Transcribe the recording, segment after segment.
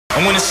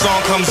And when the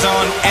song comes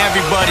on,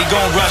 everybody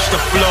gon' rush the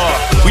floor.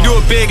 We do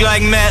it big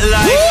like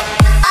MetLife.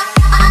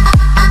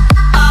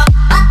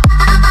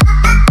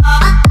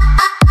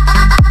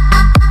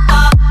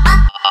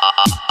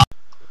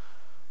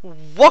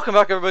 Welcome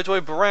back everybody to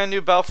a brand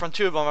new Battlefront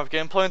 2 bomb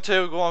gameplay. And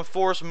today we go on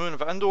Forest Moon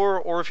of Endor,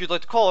 or if you'd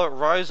like to call it,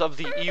 Rise of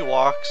the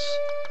Ewoks.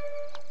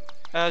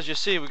 As you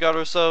see, we got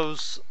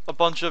ourselves a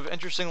bunch of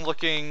interesting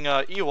looking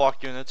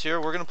Ewok units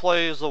here. We're going to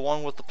play as the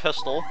one with the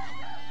pistol.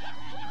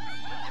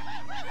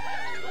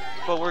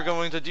 But we're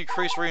going to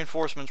decrease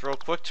reinforcements real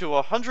quick to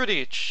 100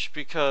 each,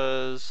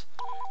 because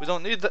we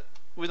don't need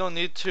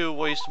to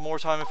waste more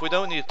time if we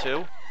don't need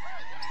to.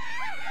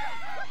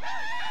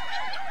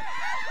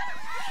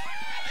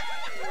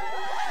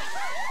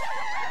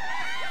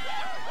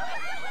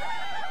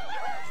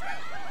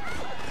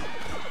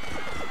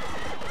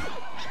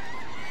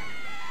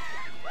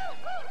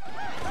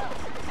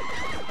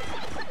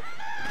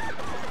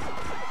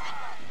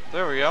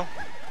 There we go.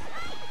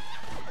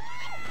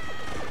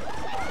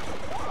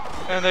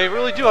 And they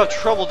really do have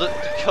trouble to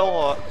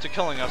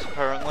killing us,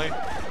 apparently.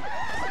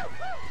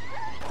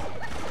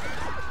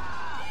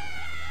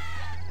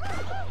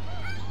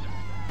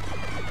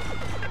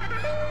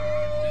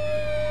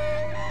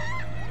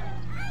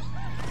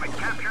 We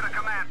captured a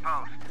command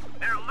post.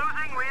 They're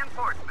losing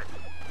reinforcements.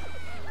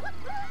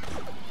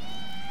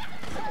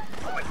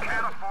 We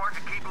can't afford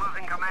to keep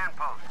losing command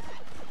posts.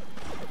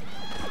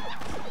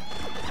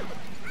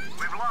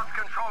 We've lost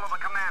control of the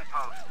command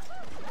post.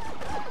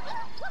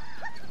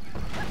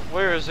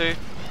 Where is he?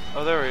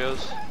 Oh, there he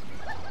is.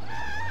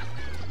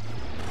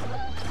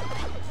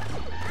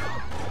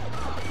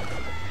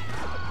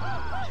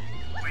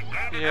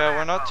 Yeah,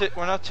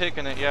 we're not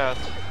taking it yet.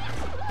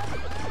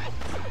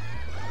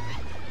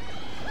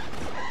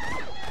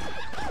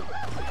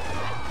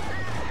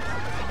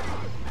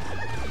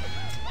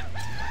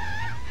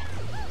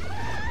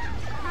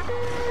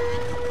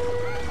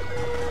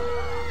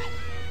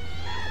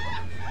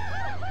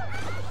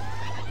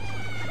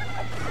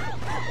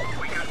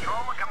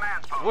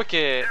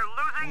 Wicket,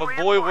 my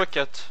boy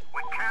Wicket.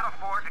 We can't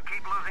afford to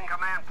keep losing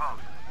command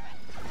posts.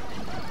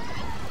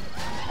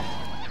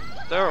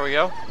 There we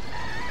go.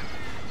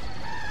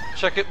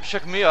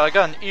 Check me out. I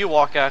got an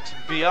Ewok axe,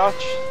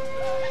 biatch.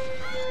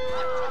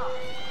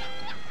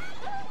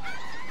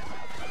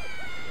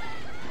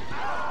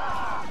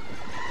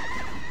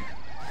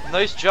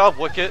 Nice job,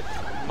 Wicket,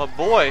 my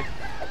boy.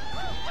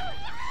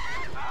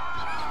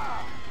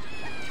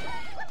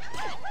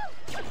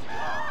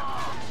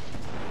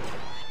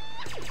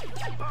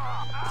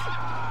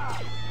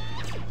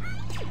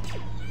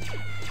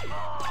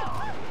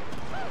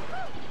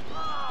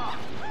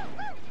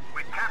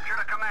 We captured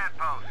a command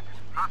post.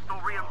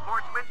 Hostile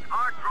reinforcements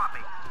are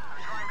dropping.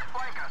 They're trying to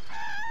flank us.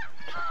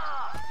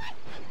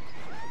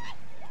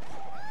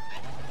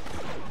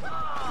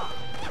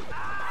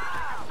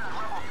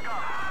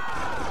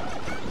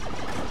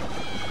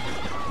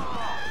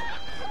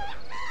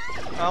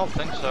 I don't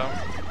think so.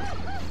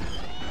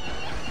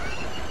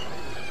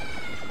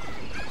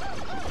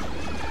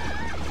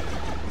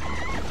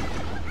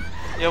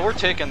 Yeah, we're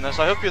taking this.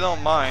 I hope you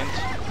don't mind. We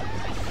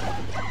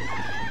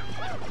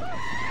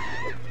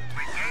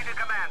gained a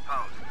command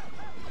post.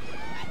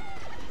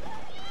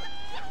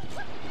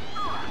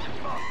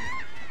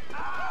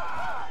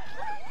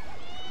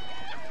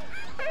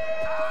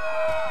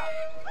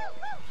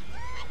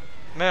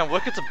 Man,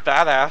 Wicket's a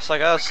badass, I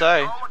gotta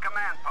say. Control the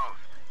command post.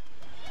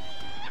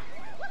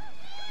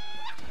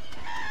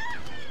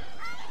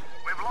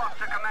 We've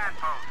lost a command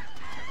post.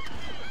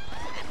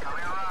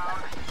 Coming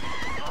around.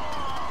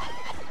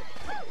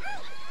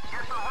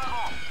 Get the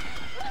rebel.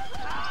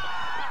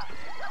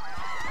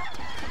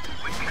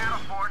 We can't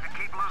afford to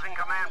keep losing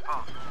command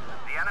posts.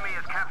 The enemy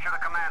has captured a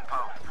command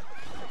post.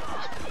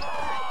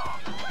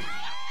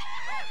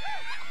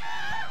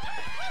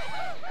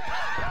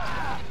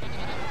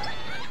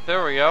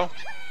 There we go.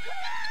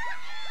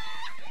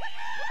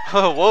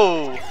 Oh,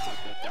 whoa.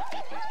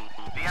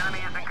 The enemy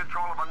is in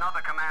control of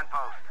another command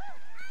post.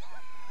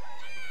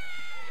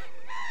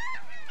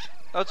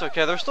 That's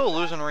okay, they're still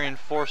losing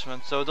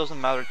reinforcements, so it doesn't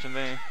matter to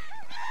me.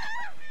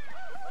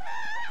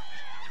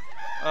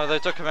 Oh, they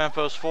took command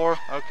post 4?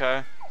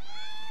 Okay.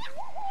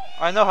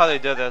 I know how they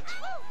did it.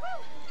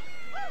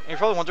 And you're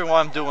probably wondering why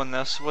I'm doing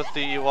this with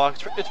the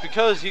Ewoks. It's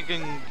because he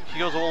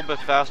goes a little bit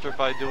faster if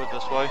I do it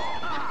this way.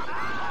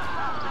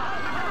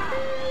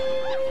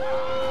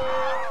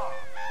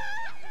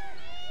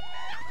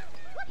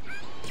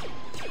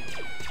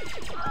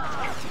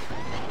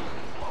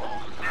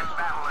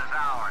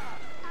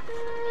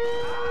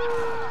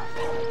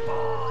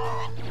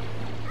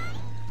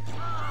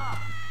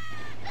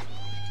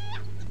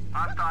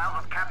 Hostiles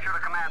have captured a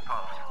command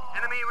post.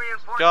 Enemy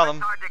Got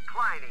him. reinforcements are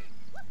declining.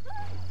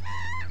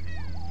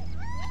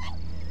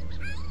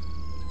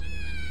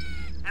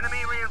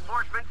 Enemy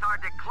reinforcements are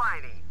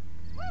declining.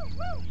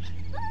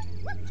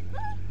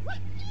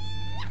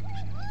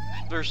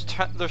 There's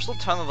still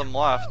 10 of them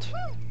left.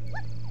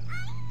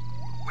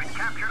 We've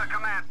captured a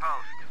command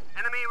post.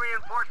 Enemy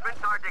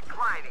reinforcements are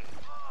declining.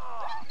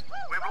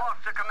 We've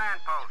lost a command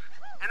post.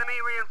 Enemy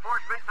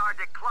reinforcements are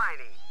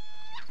declining.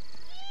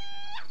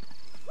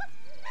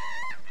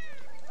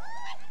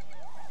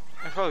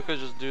 I probably could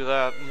just do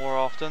that more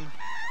often.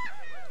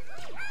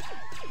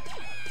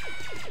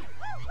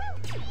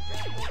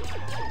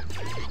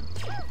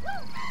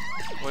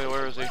 Wait,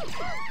 where is he?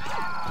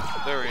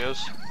 There he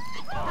is.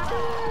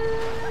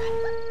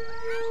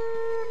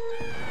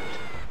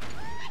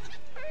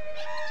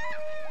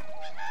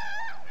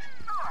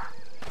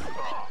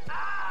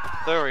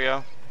 There we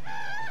go.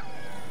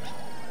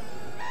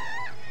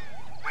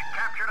 We've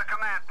captured a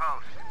command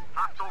post.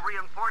 Hostile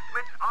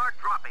reinforcements are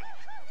dropping.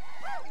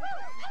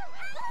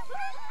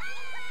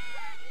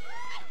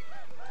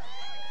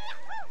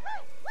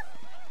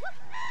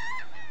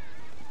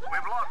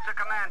 We've lost a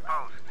command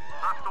post.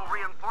 Hostile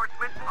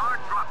reinforcements are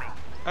dropping.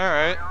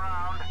 Alright.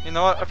 You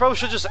know what? I probably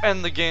should just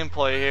end the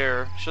gameplay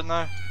here, shouldn't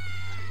I?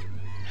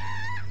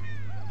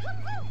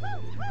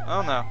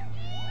 Oh no.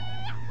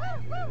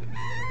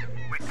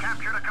 We've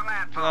captured a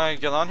command post. Can I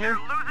get on here?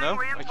 They're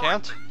losing No, I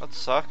can't. That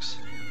sucks.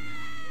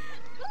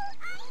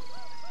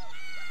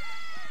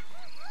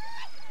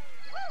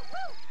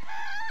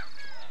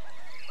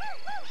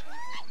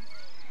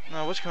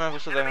 No, which command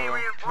post did they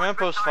have? Command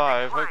post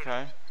 5,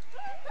 okay.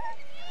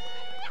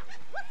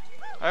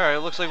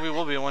 Alright, looks like we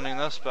will be winning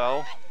this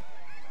battle.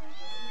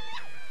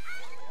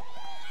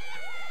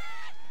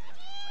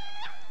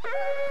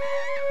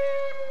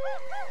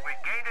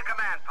 We've gained a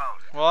command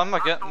post. Well, I'm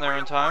not getting there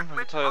in time, I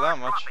can tell you that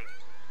much.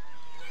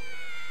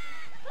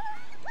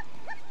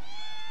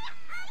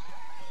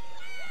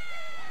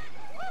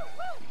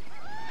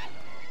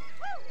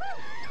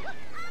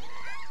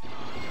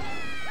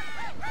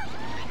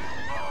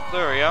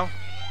 There we go.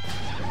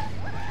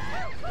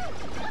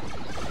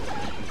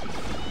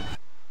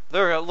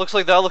 There we go. Looks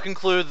like that'll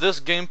conclude this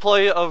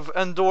gameplay of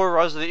Endor,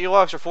 Rise of the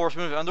Ewoks, or Force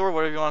Move Endor,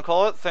 whatever you want to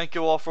call it. Thank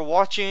you all for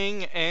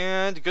watching,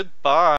 and goodbye.